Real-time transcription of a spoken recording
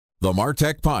The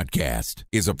MarTech Podcast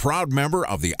is a proud member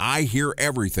of the I Hear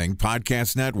Everything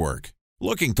Podcast Network.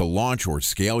 Looking to launch or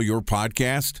scale your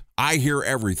podcast? I Hear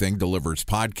Everything delivers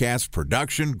podcast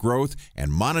production, growth,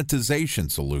 and monetization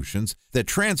solutions that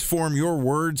transform your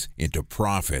words into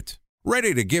profit.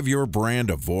 Ready to give your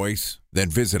brand a voice? Then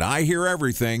visit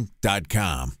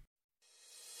iheareverything.com.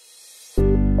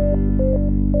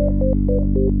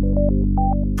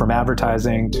 From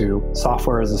advertising to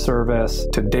software as a service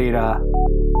to data.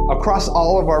 Across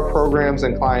all of our programs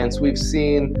and clients, we've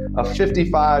seen a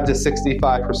 55 to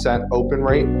 65% open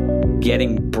rate.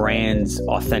 Getting brands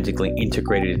authentically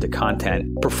integrated into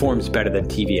content performs better than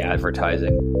TV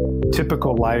advertising.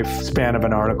 Typical lifespan of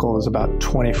an article is about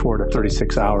 24 to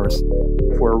 36 hours.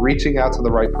 If we're reaching out to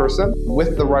the right person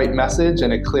with the right message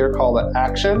and a clear call to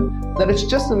action, then it's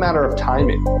just a matter of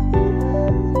timing.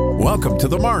 Welcome to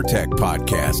the MarTech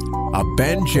Podcast, a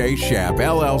Ben J. Schaap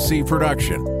LLC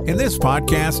production. In this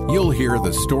podcast, you'll hear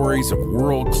the stories of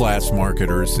world-class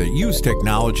marketers that use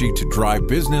technology to drive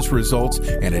business results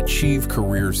and achieve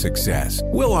career success.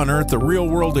 We'll unearth the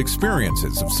real-world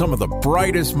experiences of some of the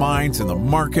brightest minds in the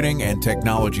marketing and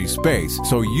technology space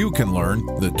so you can learn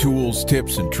the tools,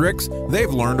 tips, and tricks they've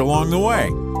learned along the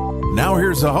way. Now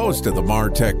here's the host of the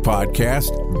MarTech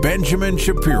Podcast, Benjamin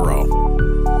Shapiro.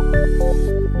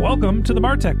 Welcome to the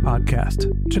MarTech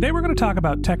Podcast. Today we're going to talk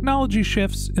about technology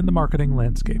shifts in the marketing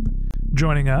landscape.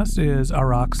 Joining us is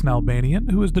Araks Nalbandyan,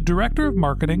 who is the Director of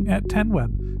Marketing at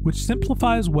 10Web, which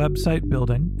simplifies website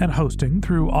building and hosting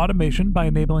through automation by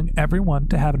enabling everyone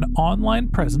to have an online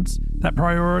presence that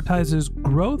prioritizes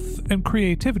growth and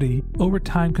creativity over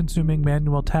time-consuming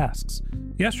manual tasks.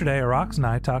 Yesterday, Araks and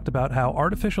I talked about how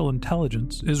artificial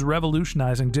intelligence is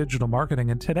revolutionizing digital marketing,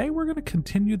 and today we're going to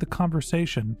continue the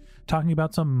conversation talking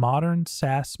about some modern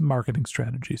SaaS marketing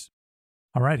strategies.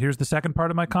 All right, here's the second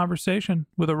part of my conversation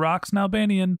with Araks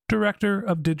Nalbandyan, Director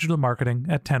of Digital Marketing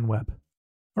at 10Web.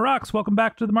 Araks, welcome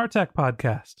back to the MarTech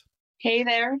Podcast. Hey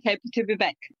there, happy to be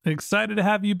back. Excited to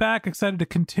have you back, excited to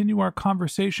continue our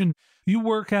conversation. You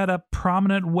work at a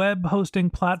prominent web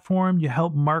hosting platform. You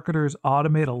help marketers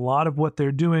automate a lot of what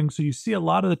they're doing. So you see a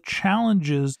lot of the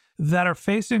challenges that are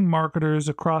facing marketers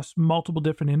across multiple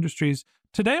different industries.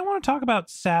 Today, I want to talk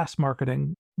about SaaS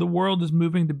marketing. The world is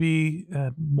moving to be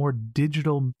a more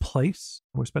digital place.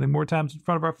 We're spending more time in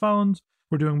front of our phones.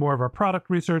 We're doing more of our product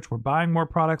research. We're buying more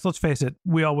products. Let's face it,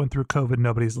 we all went through COVID.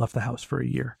 Nobody's left the house for a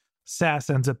year. SaaS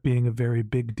ends up being a very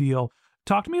big deal.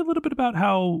 Talk to me a little bit about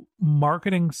how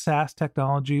marketing SaaS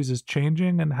technologies is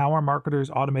changing and how are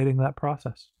marketers automating that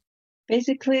process?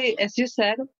 Basically, as you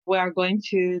said, we are going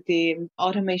to the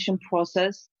automation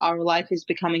process. Our life is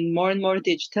becoming more and more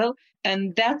digital,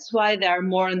 and that's why there are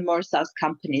more and more SaaS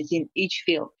companies in each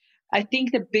field. I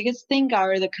think the biggest thing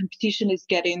are the competition is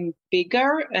getting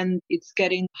bigger and it's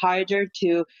getting harder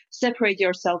to separate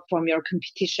yourself from your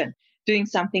competition. Doing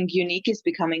something unique is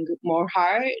becoming more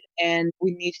hard, and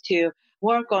we need to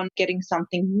work on getting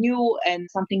something new and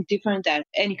something different that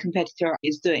any competitor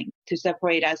is doing to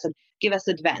separate us and give us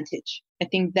advantage. I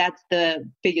think that's the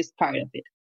biggest part of it.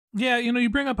 Yeah, you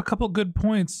bring up a couple good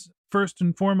points. First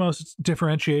and foremost,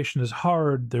 differentiation is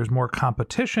hard. There's more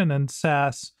competition in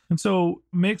SaaS. And so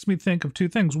it makes me think of two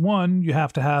things. One, you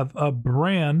have to have a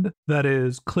brand that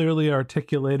is clearly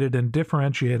articulated and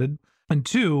differentiated. And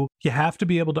two, you have to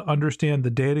be able to understand the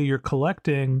data you're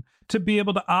collecting to be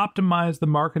able to optimize the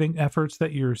marketing efforts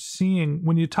that you're seeing.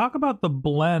 When you talk about the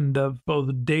blend of both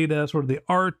data, sort of the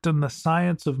art and the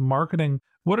science of marketing,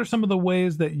 what are some of the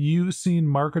ways that you've seen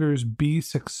marketers be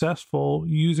successful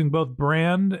using both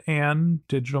brand and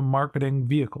digital marketing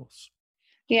vehicles?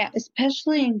 Yeah,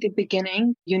 especially in the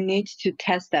beginning, you need to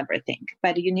test everything,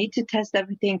 but you need to test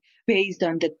everything based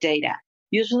on the data.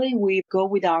 Usually we go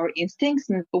with our instincts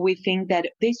and we think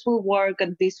that this will work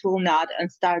and this will not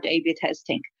and start A/B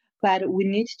testing. But we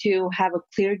need to have a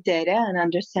clear data and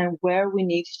understand where we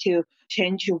need to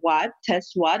change what,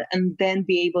 test what, and then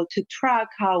be able to track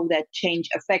how that change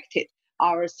affected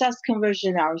our SaaS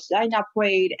conversion, our sign-up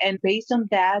rate. And based on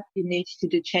that, you need to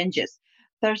do changes.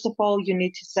 First of all, you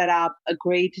need to set up a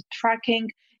great tracking.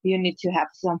 You need to have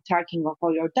some tracking of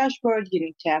all your dashboard. You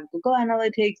need to have Google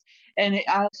Analytics. And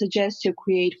I suggest to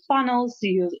create funnels.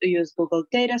 Use Google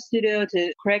Data Studio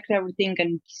to correct everything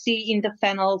and see in the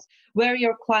funnels where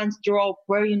your clients drop,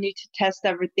 where you need to test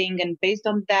everything. And based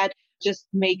on that, just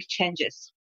make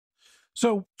changes.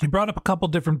 So you brought up a couple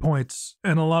different points,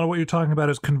 and a lot of what you're talking about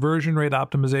is conversion rate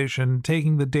optimization,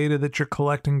 taking the data that you're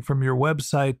collecting from your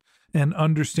website and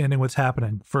understanding what's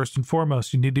happening. First and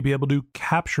foremost, you need to be able to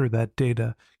capture that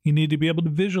data. You need to be able to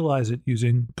visualize it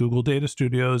using Google Data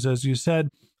Studios, as you said.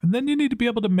 And then you need to be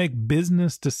able to make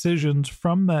business decisions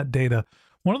from that data.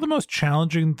 One of the most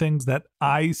challenging things that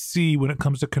I see when it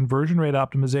comes to conversion rate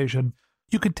optimization,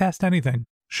 you could test anything.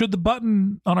 Should the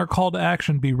button on our call to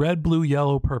action be red, blue,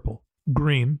 yellow, purple,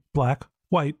 green, black,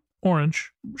 white,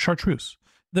 orange, chartreuse?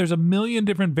 There's a million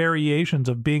different variations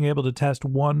of being able to test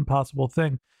one possible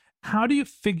thing. How do you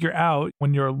figure out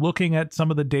when you're looking at some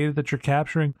of the data that you're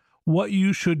capturing what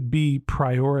you should be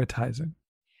prioritizing?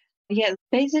 Yeah,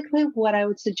 basically what I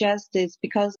would suggest is,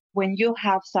 because when you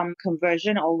have some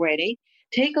conversion already,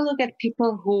 take a look at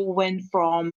people who went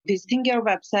from visiting your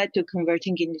website to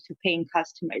converting into paying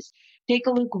customers. Take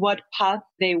a look what path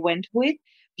they went with.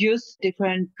 Use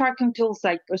different tracking tools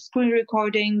like a screen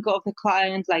recording of the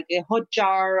client, like a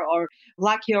Hotjar or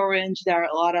Lucky Orange. There are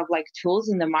a lot of tools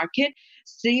in the market.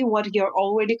 See what your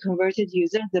already converted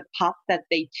users, the path that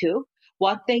they took,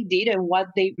 what they did and what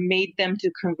they made them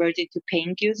to convert it to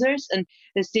paying users, and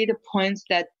see the points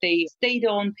that they stayed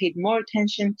on, paid more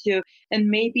attention to, and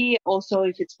maybe also,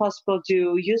 if it's possible,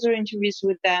 do user interviews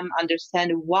with them,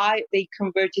 understand why they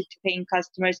converted to paying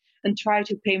customers, and try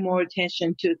to pay more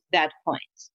attention to that point.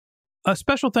 A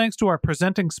special thanks to our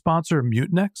presenting sponsor,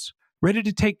 Mutinex. Ready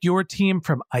to take your team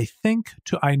from I think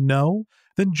to I know?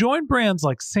 Then join brands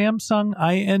like Samsung,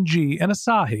 ING, and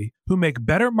Asahi who make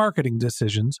better marketing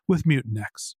decisions with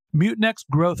Mutinex. Mutinex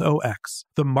Growth OX,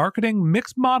 the marketing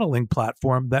mix modeling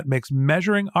platform that makes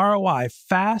measuring ROI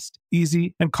fast,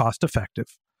 easy, and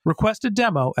cost-effective. Request a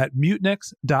demo at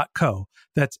mutinex.co.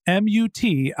 That's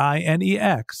MUTINEX.co.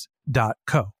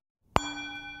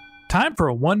 Time for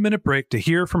a 1-minute break to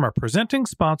hear from our presenting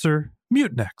sponsor,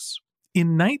 Mutinex.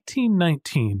 In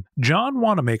 1919, John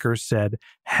Wanamaker said,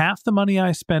 "Half the money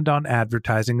I spend on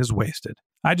advertising is wasted.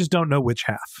 I just don't know which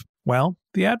half." Well,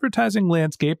 the advertising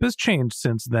landscape has changed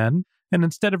since then, and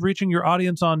instead of reaching your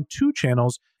audience on 2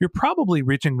 channels, you're probably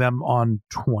reaching them on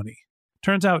 20.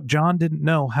 Turns out John didn't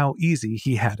know how easy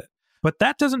he had it. But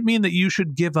that doesn't mean that you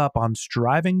should give up on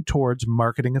striving towards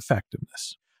marketing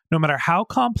effectiveness. No matter how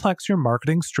complex your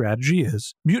marketing strategy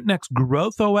is, Mutinex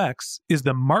Growth OX is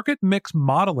the market mix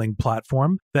modeling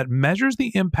platform that measures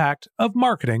the impact of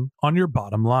marketing on your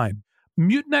bottom line.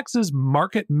 Mutinex's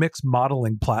market mix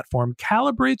modeling platform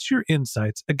calibrates your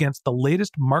insights against the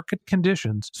latest market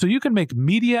conditions so you can make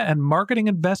media and marketing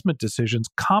investment decisions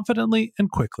confidently and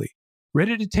quickly.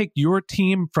 Ready to take your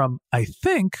team from I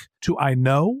think to I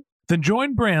know? Then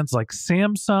join brands like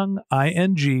Samsung,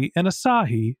 ING, and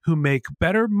Asahi who make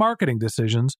better marketing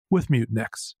decisions with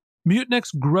Mutinex.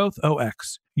 Mutinex Growth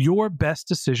OX. Your best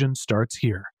decision starts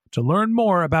here. To learn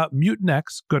more about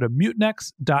Mutinex, go to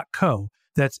mutinex.co.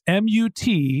 That's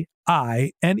MUTINEX.co.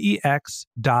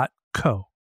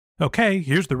 Okay,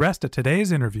 here's the rest of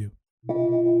today's interview.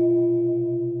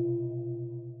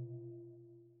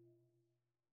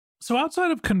 So outside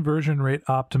of conversion rate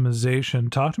optimization,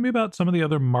 talk to me about some of the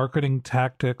other marketing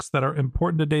tactics that are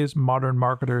important to today's modern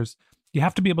marketers. You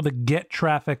have to be able to get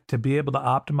traffic to be able to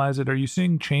optimize it. Are you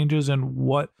seeing changes in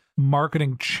what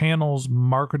marketing channels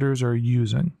marketers are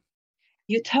using?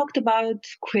 You talked about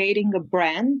creating a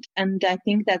brand, and I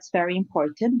think that's very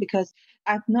important because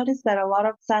I've noticed that a lot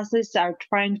of SAASs are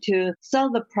trying to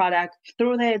sell the product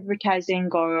through the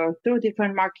advertising or through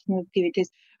different marketing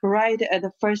activities. Right,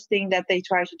 the first thing that they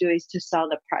try to do is to sell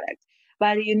the product.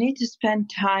 But you need to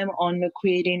spend time on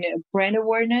creating brand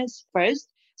awareness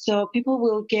first. So people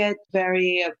will get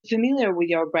very familiar with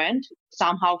your brand,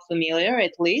 somehow familiar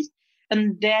at least.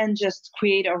 And then just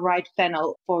create a right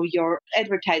funnel for your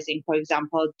advertising, for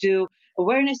example, do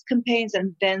awareness campaigns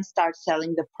and then start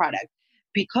selling the product.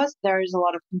 Because there is a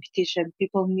lot of competition,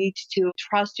 people need to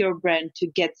trust your brand to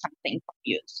get something from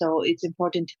you. So it's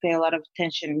important to pay a lot of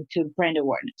attention to brand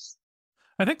awareness.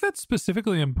 I think that's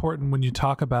specifically important when you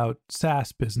talk about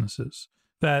SaaS businesses,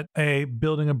 that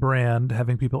building a brand,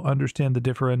 having people understand the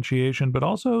differentiation, but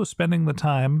also spending the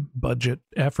time, budget,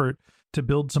 effort to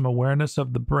build some awareness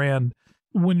of the brand.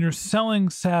 When you're selling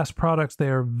SaaS products, they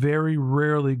are very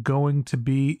rarely going to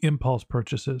be impulse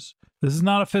purchases. This is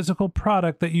not a physical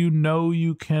product that you know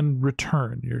you can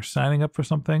return. You're signing up for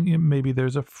something. Maybe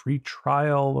there's a free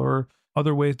trial or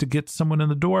other ways to get someone in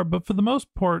the door. But for the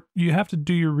most part, you have to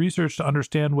do your research to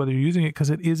understand whether you're using it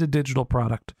because it is a digital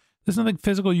product. There's nothing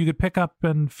physical you could pick up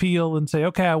and feel and say,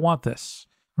 okay, I want this,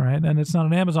 right? And it's not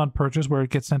an Amazon purchase where it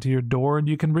gets sent to your door and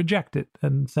you can reject it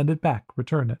and send it back,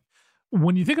 return it.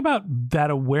 When you think about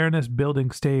that awareness building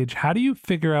stage, how do you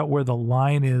figure out where the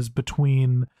line is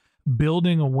between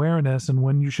building awareness and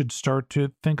when you should start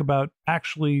to think about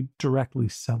actually directly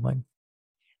selling?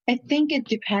 I think it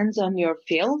depends on your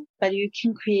field, but you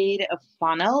can create a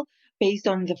funnel based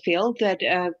on the field that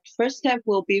first step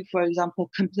will be, for example,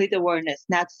 complete awareness,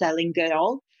 not selling at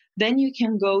all. Then you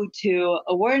can go to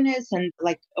awareness and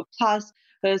like a plus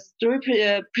through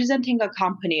presenting a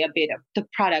company a bit, of the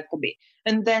product a bit,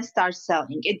 and then start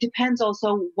selling. It depends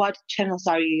also what channels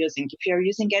are you using. If you're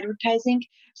using advertising,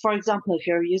 for example, if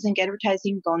you're using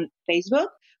advertising on Facebook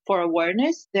for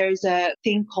awareness, there's a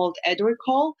thing called ad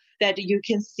recall that you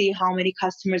can see how many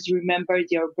customers remembered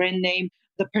your brand name,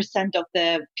 the percent of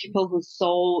the people who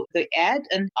saw the ad,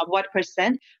 and what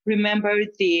percent remembered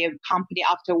the company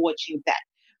after watching that.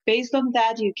 Based on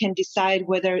that, you can decide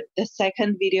whether the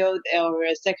second video or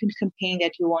a second campaign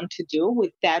that you want to do with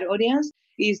that audience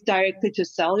is directly to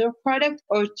sell your product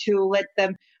or to let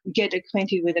them get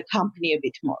acquainted with the company a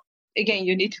bit more. Again,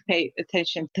 you need to pay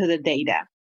attention to the data.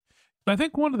 I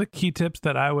think one of the key tips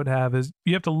that I would have is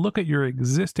you have to look at your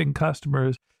existing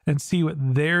customers and see what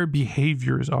their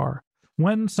behaviors are.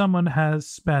 When someone has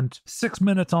spent 6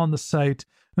 minutes on the site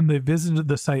and they visited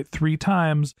the site 3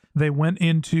 times, they went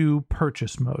into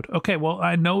purchase mode. Okay, well,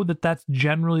 I know that that's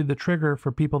generally the trigger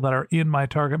for people that are in my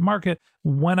target market.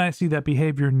 When I see that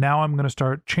behavior, now I'm going to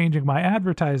start changing my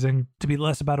advertising to be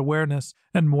less about awareness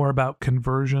and more about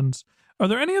conversions. Are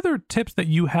there any other tips that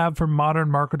you have for modern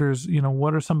marketers?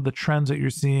 What are some of the trends that you're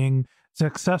seeing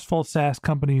successful SaaS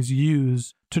companies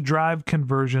use to drive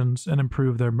conversions and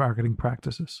improve their marketing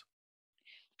practices?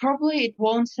 Probably it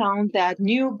won't sound that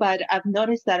new, but I've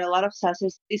noticed that a lot of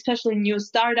SaaS, especially new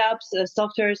startups,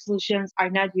 software solutions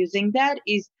are not using that,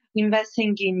 is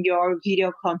investing in your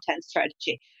video content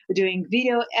strategy, doing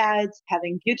video ads,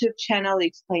 having YouTube channel,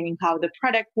 explaining how the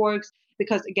product works.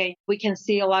 Because again, we can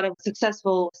see a lot of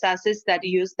successful SaaSes that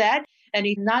use that. And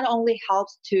it not only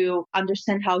helps to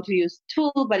understand how to use the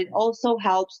tool, but it also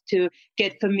helps to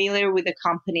get familiar with the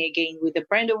company again, with the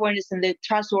brand awareness, and the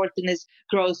trustworthiness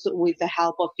grows with the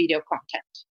help of video content.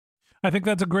 I think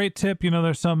that's a great tip.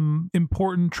 There's some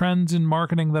important trends in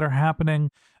marketing that are happening.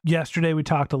 Yesterday, we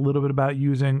talked a little bit about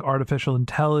using artificial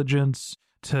intelligence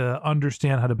to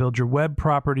understand how to build your web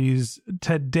properties.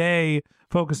 Today,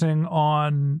 focusing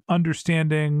on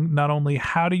understanding not only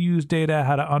how to use data,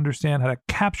 how to understand how to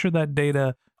capture that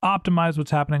data, optimize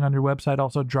what's happening on your website,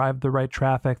 also drive the right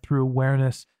traffic through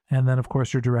awareness, and then, of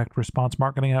course, your direct response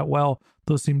marketing at well.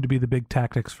 Those seem to be the big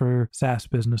tactics for SaaS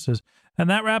businesses. And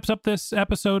that wraps up this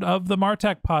episode of the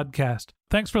MarTech Podcast.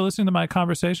 Thanks for listening to my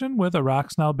conversation with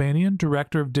Araks Nalbandyan,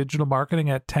 Director of Digital Marketing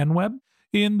at TenWeb.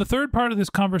 In the third part of this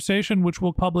conversation, which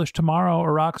we'll publish tomorrow,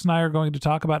 Araks and I are going to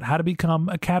talk about how to become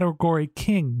a category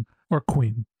king or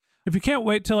queen. If you can't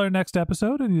wait till our next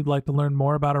episode and you'd like to learn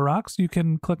more about Araks, you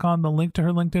can click on the link to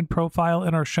her LinkedIn profile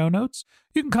in our show notes.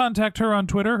 You can contact her on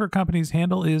Twitter. Her company's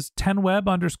handle is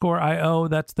 10web_IO.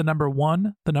 That's the number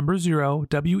 1, the number 0,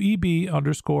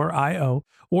 WEB_IO.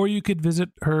 Or you could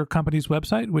visit her company's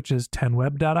website, which is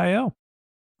 10web.io.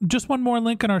 Just one more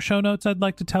link in our show notes I'd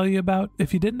like to tell you about.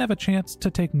 If you didn't have a chance to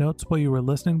take notes while you were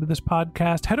listening to this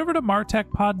podcast, head over to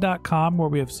martechpod.com where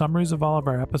we have summaries of all of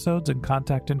our episodes and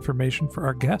contact information for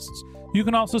our guests. You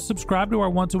can also subscribe to our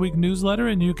once-a-week newsletter,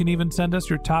 and you can even send us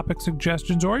your topic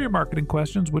suggestions or your marketing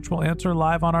questions, which we'll answer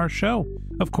live on our show.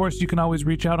 Of course, you can always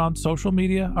reach out on social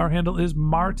media. Our handle is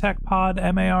martechpod,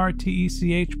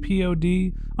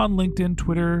 MARTECHPOD, on LinkedIn,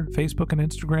 Twitter, Facebook, and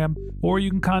Instagram. Or you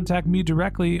can contact me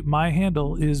directly. My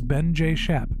handle is Ben J.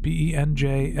 Shap,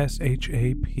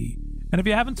 BenJShap. And if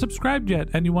you haven't subscribed yet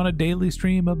and you want a daily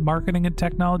stream of marketing and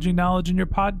technology knowledge in your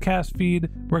podcast feed,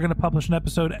 we're going to publish an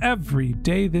episode every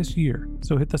day this year.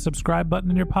 So hit the subscribe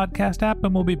button in your podcast app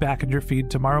and we'll be back in your feed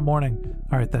tomorrow morning.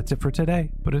 All right, that's it for today.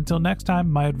 But until next time,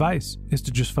 my advice is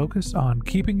to just focus on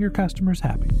keeping your customers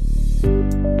happy.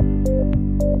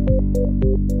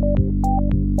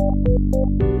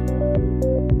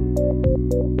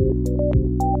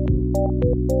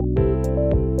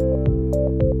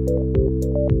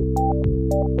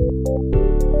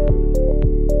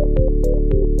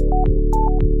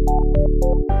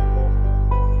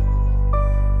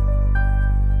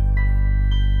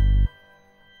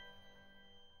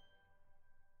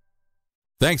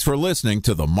 Thanks for listening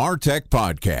to the MarTech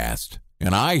Podcast,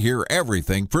 an I Hear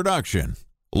Everything production.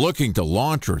 Looking to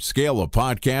launch or scale a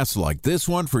podcast like this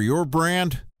one for your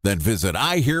brand? Then visit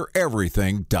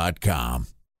iheareverything.com.